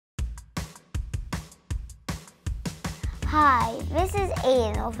Hi, this is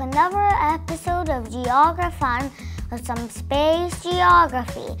Aiden with another episode of Geografun with some space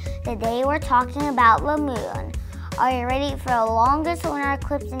geography. Today we're talking about the moon. Are you ready for the longest lunar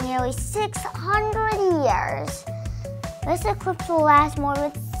eclipse in nearly 600 years? This eclipse will last more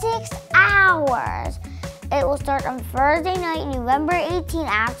than 6 hours. It will start on Thursday night, November 18,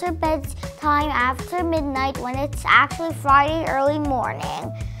 after bedtime, after midnight, when it's actually Friday early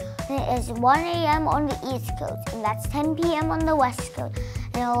morning. It is 1 a.m. on the East Coast, and that's 10 p.m. on the West Coast,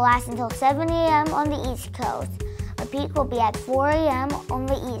 and it will last until 7 a.m. on the East Coast. The peak will be at 4 a.m. on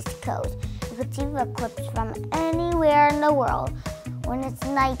the East Coast. You could see the eclipse from anywhere in the world. When it's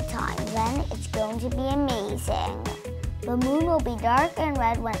nighttime, then it's going to be amazing. The moon will be dark and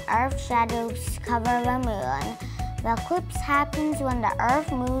red when Earth's shadows cover the moon. The eclipse happens when the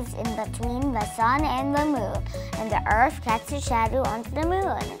Earth moves in between the sun and the moon, and the Earth catches shadow onto the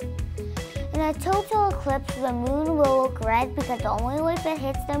moon. In a total eclipse, the moon will look red because the only light that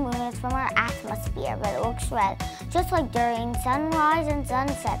hits the moon is from our atmosphere, but it looks red, just like during sunrise and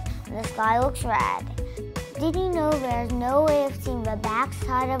sunset, when the sky looks red. Did you know there's no way of seeing the back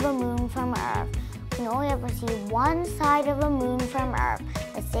side of the moon from Earth? We can only ever see one side of the moon from Earth,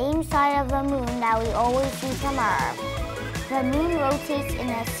 the same side of the moon that we always see from Earth. The moon rotates in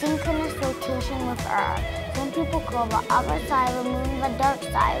a synchronous rotation with Earth. Some people call the other side of the moon the dark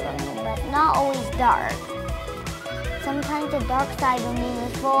side of the moon, but it's not always dark. Sometimes the dark side of the moon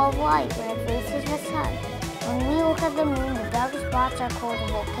is full of light when it faces the sun. When we look at the moon, the dark spots are called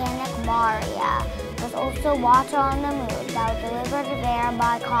volcanic maria. There's also water on the moon that was delivered there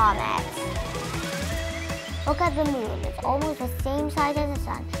by comets. Look at the moon. It's almost the same size as the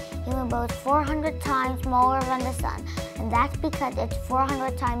sun, even though it's 400 times smaller than the sun. And that's because it's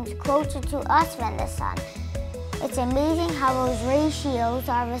 400 times closer to us than the sun. It's amazing how those ratios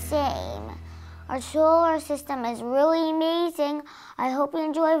are the same. Our solar system is really amazing. I hope you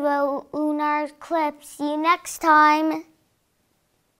enjoy the lunar eclipse. See you next time.